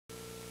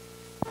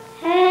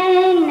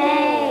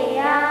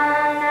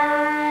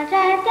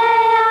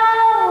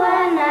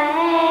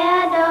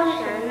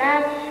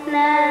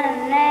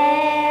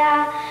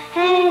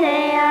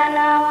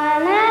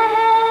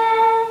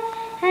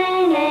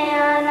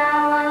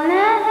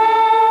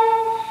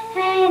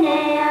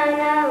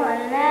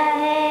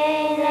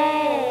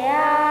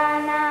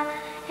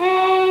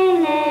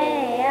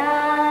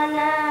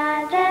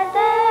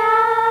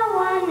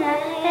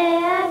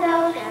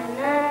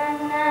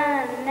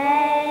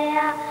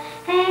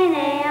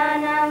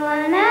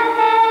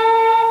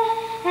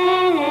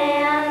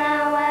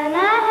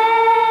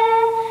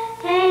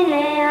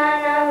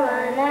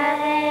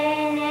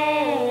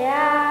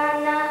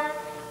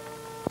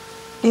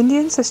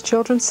Students as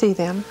Children See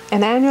Them,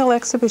 an annual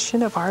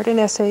exhibition of art and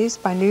essays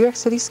by New York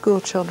City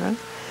school children,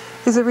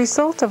 is a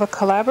result of a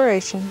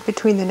collaboration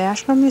between the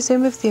National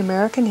Museum of the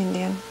American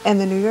Indian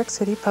and the New York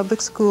City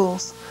Public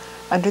Schools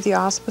under the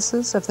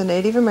auspices of the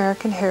Native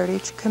American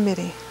Heritage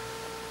Committee.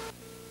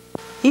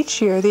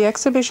 Each year, the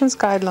exhibition's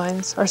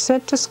guidelines are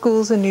sent to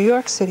schools in New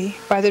York City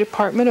by the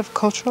Department of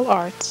Cultural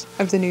Arts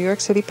of the New York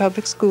City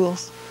Public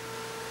Schools.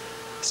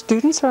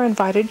 Students are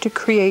invited to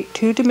create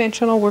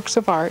two-dimensional works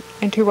of art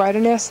and to write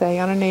an essay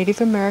on a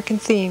Native American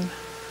theme.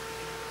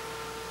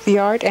 The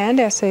art and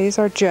essays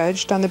are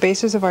judged on the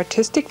basis of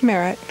artistic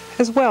merit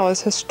as well as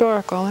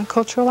historical and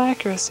cultural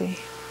accuracy.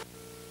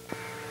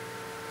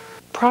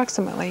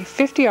 Approximately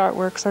 50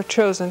 artworks are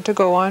chosen to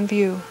go on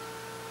view.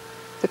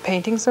 The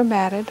paintings are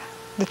matted,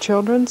 the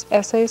children's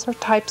essays are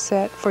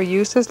typeset for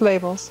use as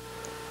labels,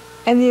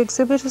 and the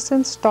exhibit is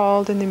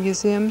installed in the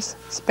museum's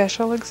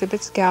Special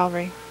Exhibits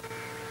Gallery.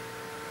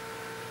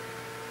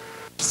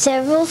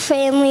 Several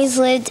families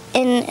lived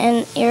in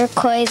an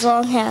Iroquois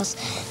longhouse.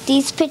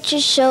 These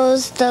pictures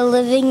shows the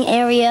living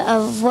area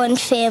of one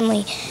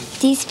family.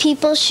 These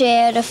people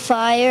shared a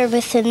fire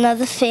with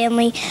another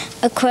family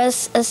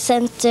across a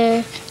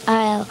center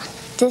aisle.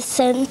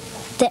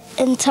 The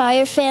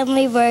entire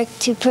family worked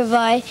to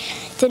provide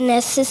the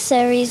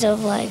necessaries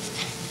of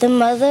life. The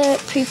mother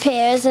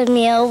prepares a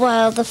meal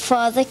while the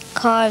father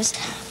carves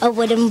a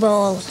wooden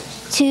bowl.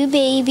 Two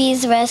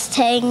babies rest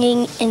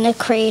hanging in a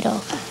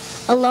cradle.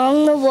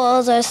 Along the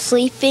walls are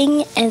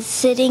sleeping and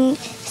sitting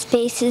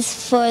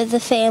spaces for the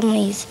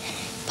families.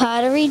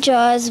 Pottery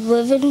jars,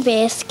 woven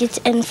baskets,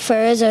 and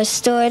furs are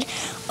stored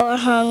or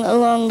hung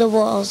along the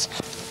walls.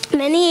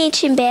 Many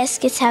ancient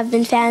baskets have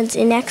been found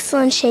in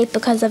excellent shape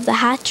because of the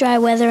hot, dry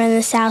weather in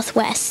the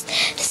Southwest.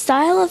 The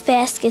style of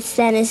baskets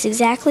then is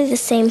exactly the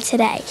same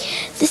today.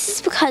 This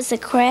is because the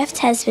craft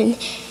has been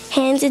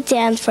handed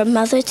down from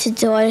mother to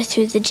daughter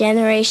through the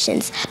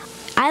generations.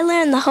 I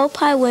learned the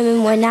Hopi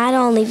women were not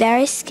only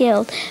very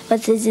skilled,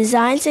 but the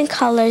designs and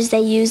colors they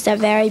used are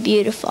very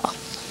beautiful.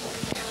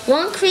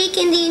 One Creek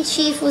Indian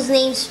chief was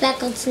named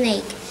Speckled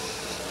Snake.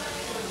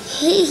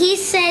 He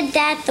said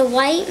that the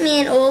white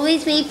man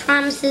always made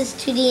promises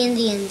to the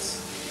Indians.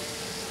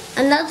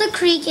 Another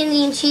Creek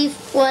Indian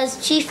chief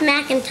was Chief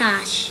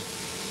McIntosh.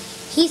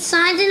 He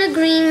signed an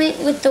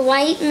agreement with the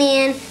white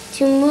man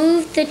to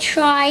move the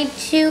tribe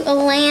to a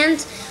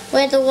land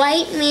where the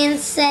white man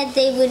said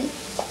they would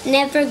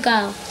never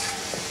go.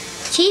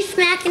 Chief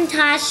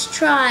McIntosh's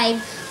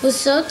tribe was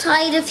so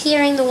tired of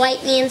hearing the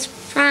white man's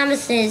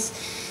promises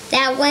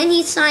that when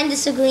he signed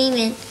this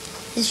agreement,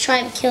 his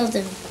tribe killed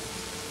him.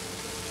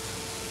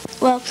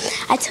 Well,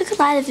 I took a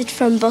lot of it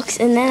from books,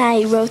 and then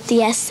I wrote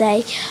the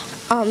essay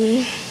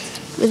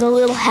with a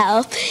little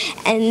help,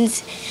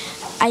 and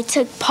I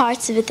took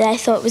parts of it that I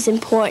thought was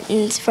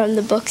important from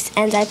the books,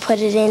 and I put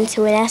it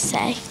into an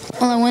essay.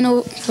 Well, I went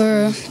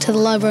over to the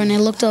library and I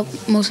looked up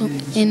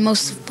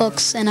most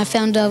books, and I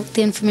found out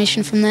the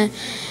information from there.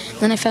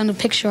 Then I found a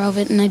picture of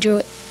it and I drew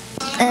it.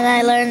 And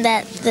I learned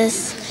that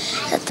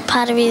the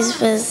pottery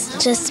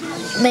was just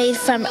made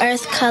from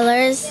earth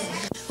colors.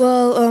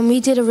 Well,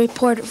 we did a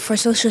report for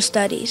social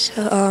studies,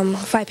 a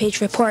 5-page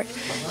report,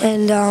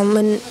 and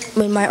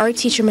when my art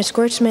teacher, Ms.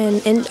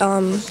 Gortzman,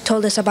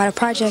 told us about a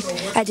project,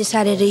 I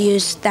decided to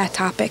use that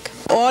topic.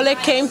 All that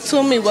came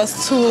to me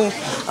was to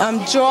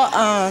draw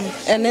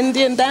an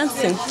Indian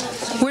dancing.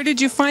 Where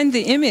did you find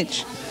the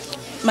image?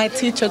 My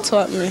teacher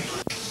taught me.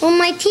 Well,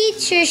 my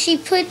teacher, she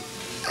put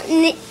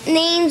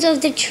names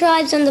of the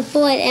tribes on the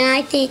board, and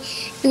I think,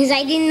 because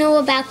I didn't know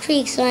about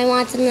Creek, so I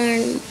wanted to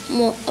learn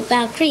more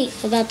about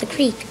the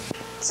Creek.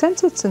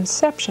 Since its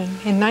inception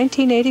in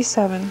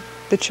 1987,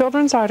 the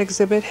Children's Art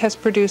Exhibit has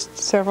produced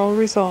several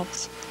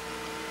results.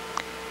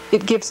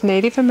 It gives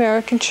Native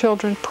American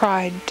children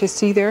pride to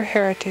see their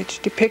heritage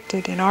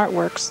depicted in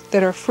artworks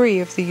that are free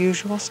of the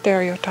usual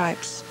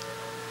stereotypes.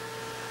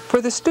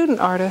 For the student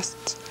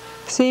artists,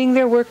 seeing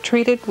their work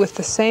treated with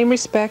the same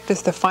respect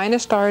as the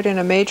finest art in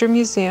a major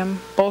museum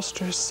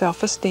bolsters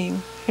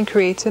self-esteem and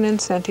creates an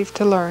incentive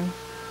to learn.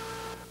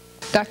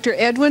 Dr.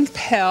 Edwin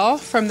Pell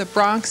from the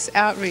Bronx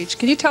Outreach.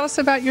 Can you tell us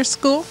about your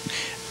school?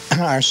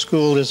 Our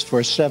school is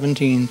for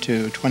 17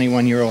 to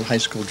 21-year-old high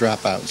school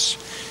dropouts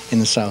in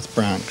the South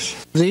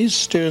Bronx. These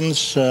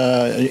students,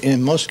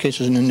 in most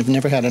cases, have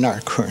never had an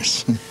art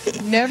course.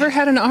 Never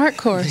had an art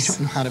course? They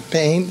don't know how to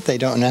paint, they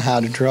don't know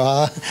how to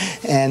draw,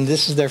 and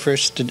this is their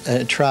first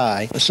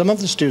try. Some of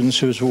the students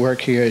whose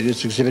work here,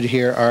 this exhibit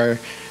here, are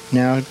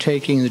now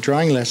taking the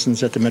drawing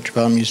lessons at the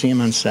Metropolitan Museum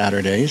on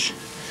Saturdays,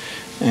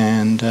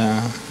 and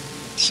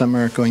some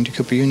are going to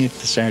Cooper Union to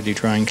the Saturday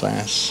drawing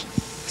class.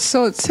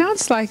 So it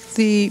sounds like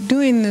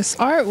doing this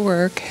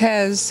artwork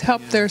has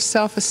helped their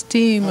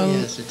self-esteem. Oh,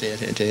 yes, it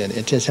did.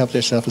 It has helped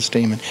their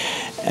self-esteem.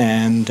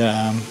 And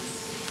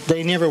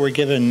they never were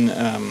given,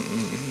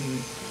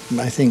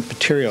 I think,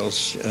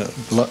 materials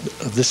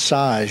of this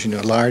size,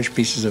 large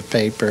pieces of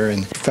paper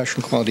and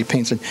professional quality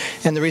paints.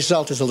 And the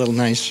result is a little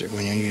nicer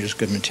when you use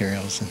good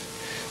materials. And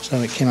so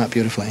it came out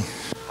beautifully.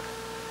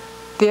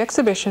 The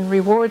exhibition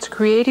rewards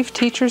creative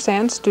teachers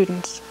and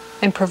students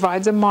and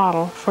provides a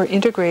model for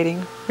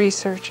integrating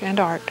research and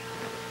art.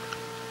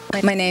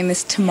 My name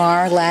is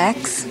Tamar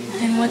Laks.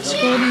 And what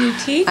school do you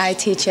teach? I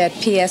teach at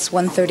PS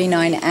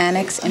 139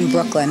 Annex in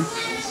Brooklyn.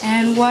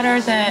 And what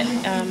are the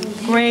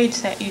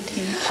grades that you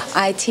teach?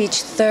 I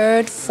teach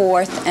 3rd,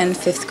 4th, and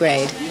 5th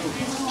grade.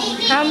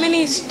 How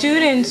many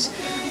students'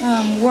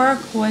 work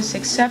was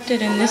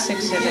accepted in this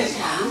exhibit?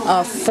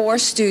 4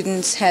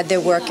 students had their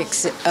work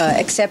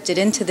accepted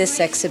into this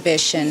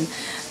exhibition,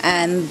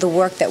 and the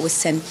work that was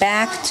sent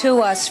back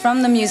to us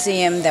from the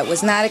museum that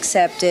was not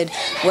accepted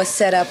was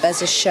set up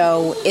as a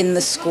show in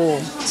the school.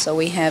 So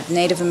we have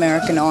Native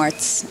American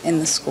arts in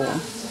the school.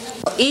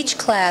 Each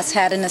class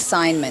had an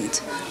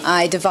assignment.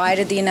 I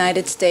divided the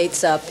United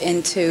States up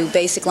into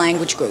basic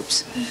language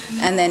groups,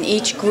 and then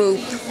each group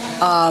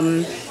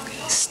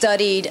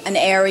studied an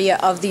area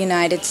of the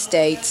United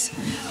States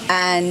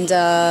and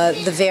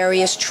the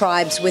various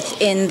tribes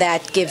within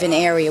that given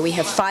area. We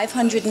have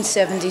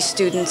 570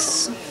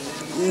 students,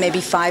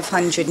 maybe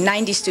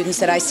 590 students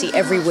that I see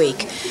every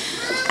week.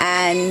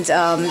 And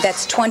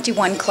that's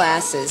 21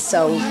 classes.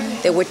 So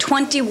there were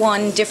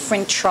 21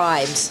 different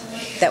tribes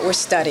that were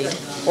studied,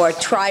 or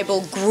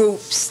tribal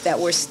groups that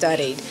were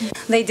studied.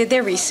 They did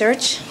their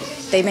research.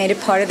 They made it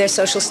part of their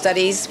social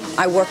studies.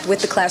 I worked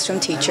with the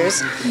classroom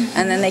teachers,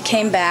 and then they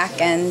came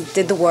back and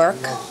did the work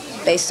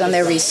based on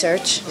their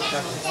research.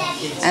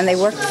 And they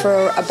worked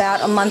for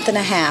about a month and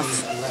a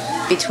half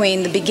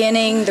between the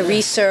beginning, the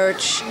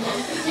research,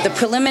 the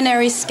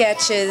preliminary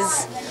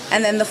sketches,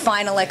 and then the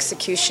final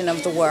execution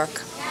of the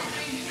work.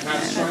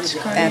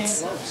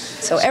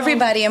 So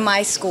everybody in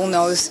my school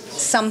knows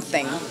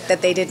something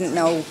that they didn't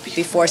know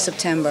before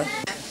September.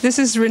 This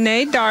is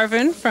Renee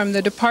Darvin from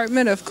the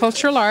Department of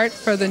Cultural Art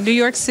for the New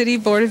York City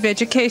Board of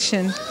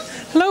Education.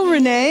 Hello,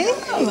 Renee.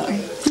 Hello.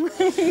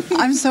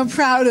 I'm so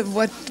proud of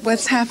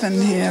what's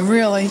happened here,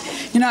 really.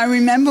 You know, I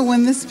remember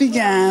when this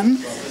began,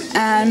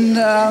 and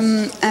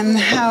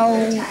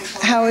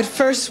how at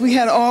first we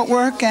had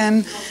artwork,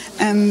 and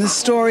the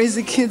stories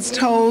the kids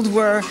told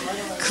were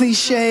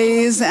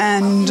cliches,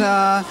 and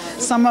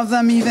some of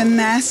them even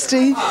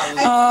nasty,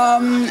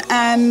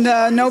 and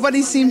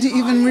nobody seemed to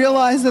even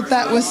realize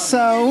that was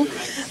so.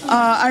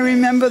 I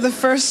remember the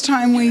first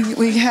time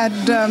we had,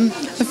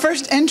 the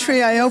first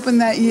entry I opened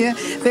that year,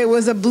 there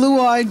was a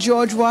blue-eyed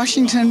George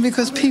Washington,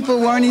 because people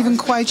weren't even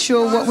quite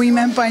sure what we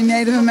meant by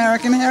Native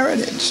American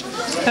heritage.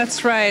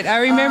 That's right. I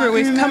remember.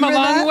 We've come a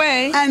long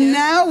way. And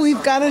now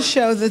we've got a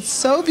show that's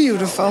so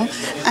beautiful,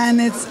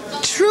 and it's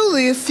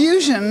truly a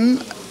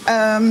fusion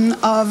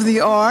of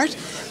the art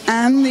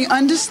and the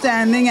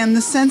understanding and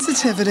the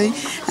sensitivity,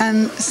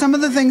 and some of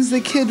the things the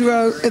kids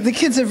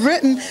have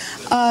written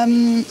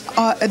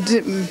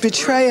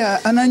betray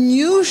an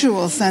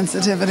unusual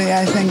sensitivity,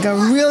 I think,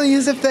 really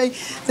as if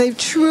they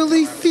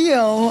truly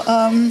feel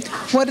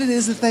what it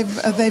is that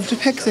they've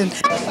depicted.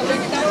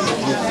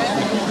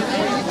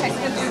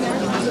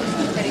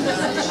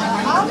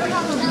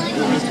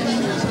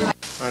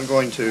 I'm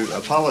going to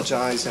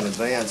apologize in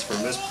advance for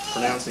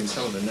mispronouncing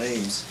some of the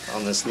names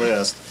on this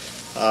list,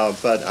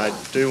 but I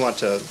do want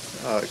to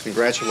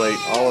congratulate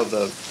all of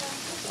the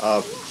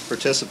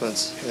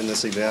participants in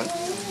this event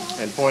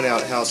and point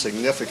out how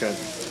significant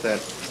that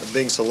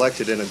being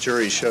selected in a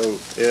jury show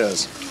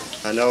is.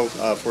 I know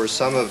for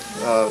some of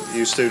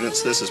you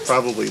students, this is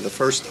probably the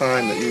first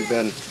time that you've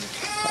been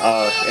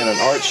in an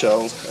art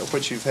show at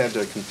which you've had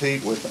to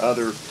compete with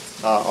other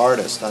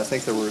artists. I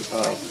think there were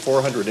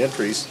 400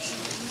 entries,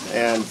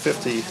 and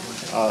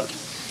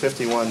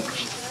 51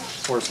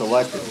 were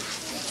selected.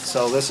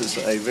 So this is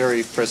a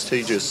very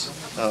prestigious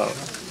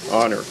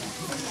honor.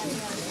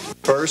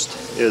 First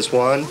is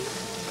Juan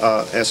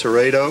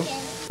Aceredo,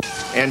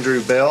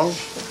 Andrew Bell,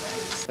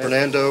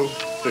 Fernando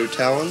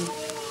Butawan,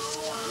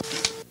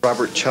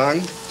 Robert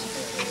Chung,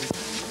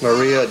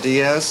 Maria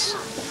Diaz,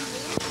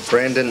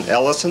 Brandon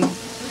Ellison,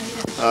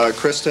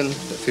 Kristen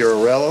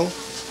Fiorello,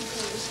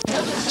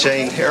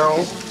 Jane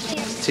Harrell,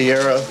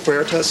 Tierra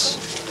Huertas,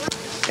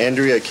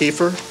 Andrea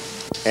Kiefer,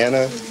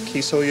 Anna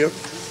Kisoyuk,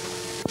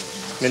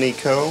 Minnie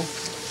Ko,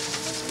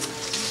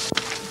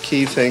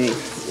 Ki-Fing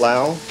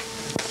Lau,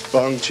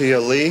 Bong Chia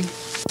Lee,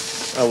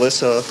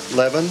 Alyssa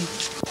Levin,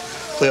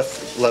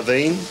 Cliff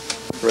Levine,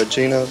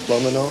 Regina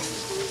Lomanoff,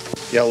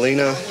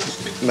 Yelena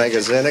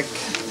Magazinik,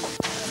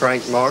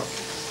 Frank Mock,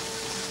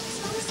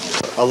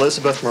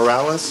 Elizabeth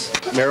Morales,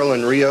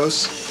 Marilyn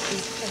Rios,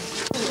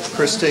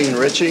 Kristine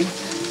Ritchie,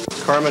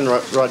 Carmen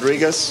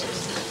Rodriguez,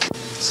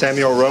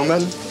 Samuel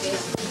Roman,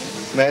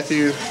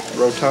 Matthew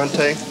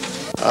Rotante,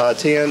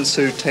 Tien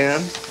Su Tan,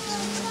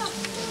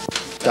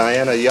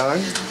 Diana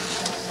Young.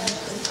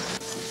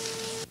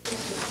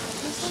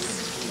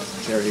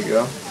 There you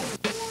go.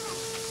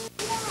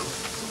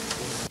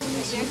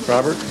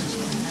 Robert.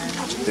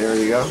 There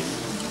you go.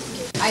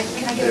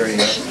 There you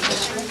go.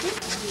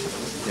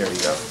 There you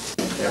go.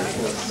 There you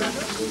go.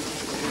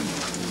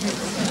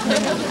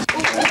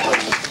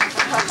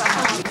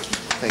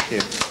 Thank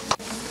you.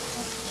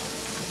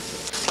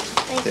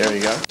 There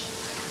you go.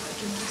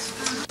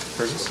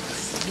 Curtis.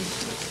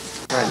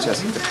 All right,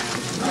 Jessica.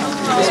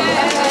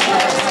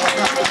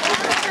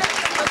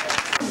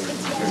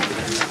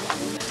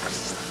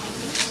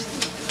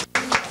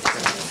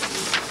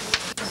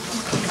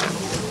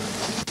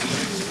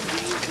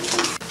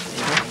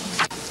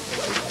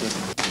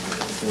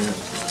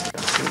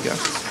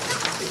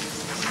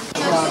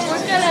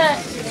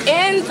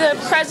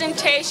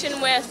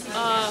 presentation with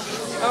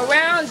a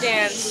round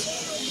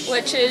dance,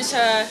 which is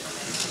a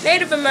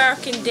Native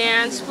American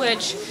dance,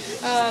 which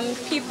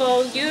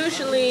people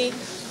usually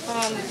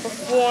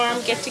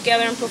get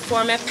together and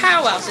perform at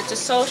powwows. It's a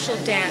social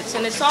dance,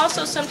 and it's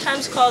also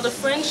sometimes called a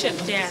friendship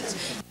dance.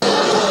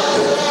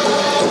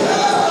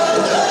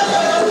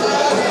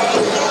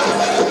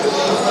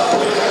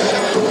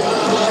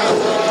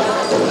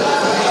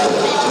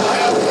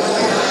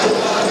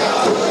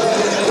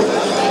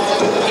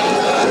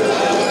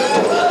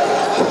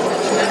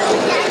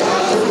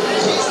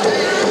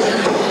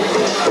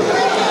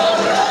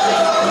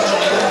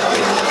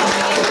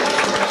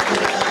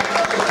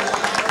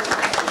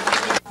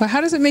 Well, how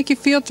does it make you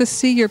feel to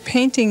see your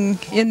painting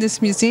in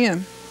this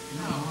museum?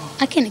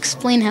 I can't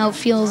explain how it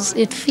feels.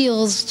 It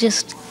feels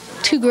just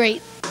too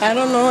great. I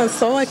don't know, it's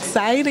so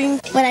exciting.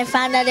 When I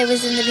found out it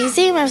was in the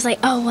museum, I was like,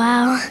 oh,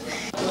 wow.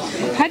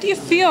 How do you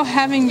feel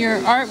having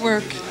your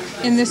artwork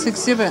in this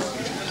exhibit?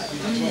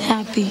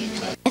 Happy.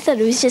 I thought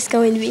it was just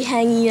going to be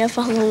hanging up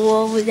on the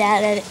wall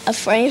without a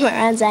frame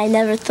around it. I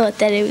never thought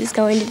that it was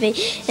going to be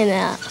in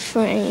a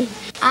frame.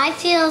 I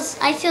feel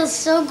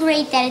so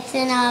great that it's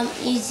in a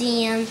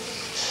museum,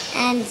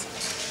 and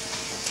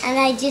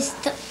I just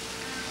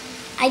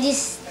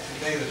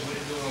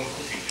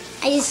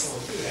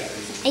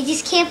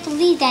can't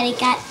believe that it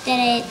got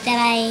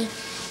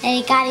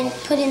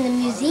put in the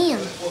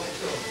museum.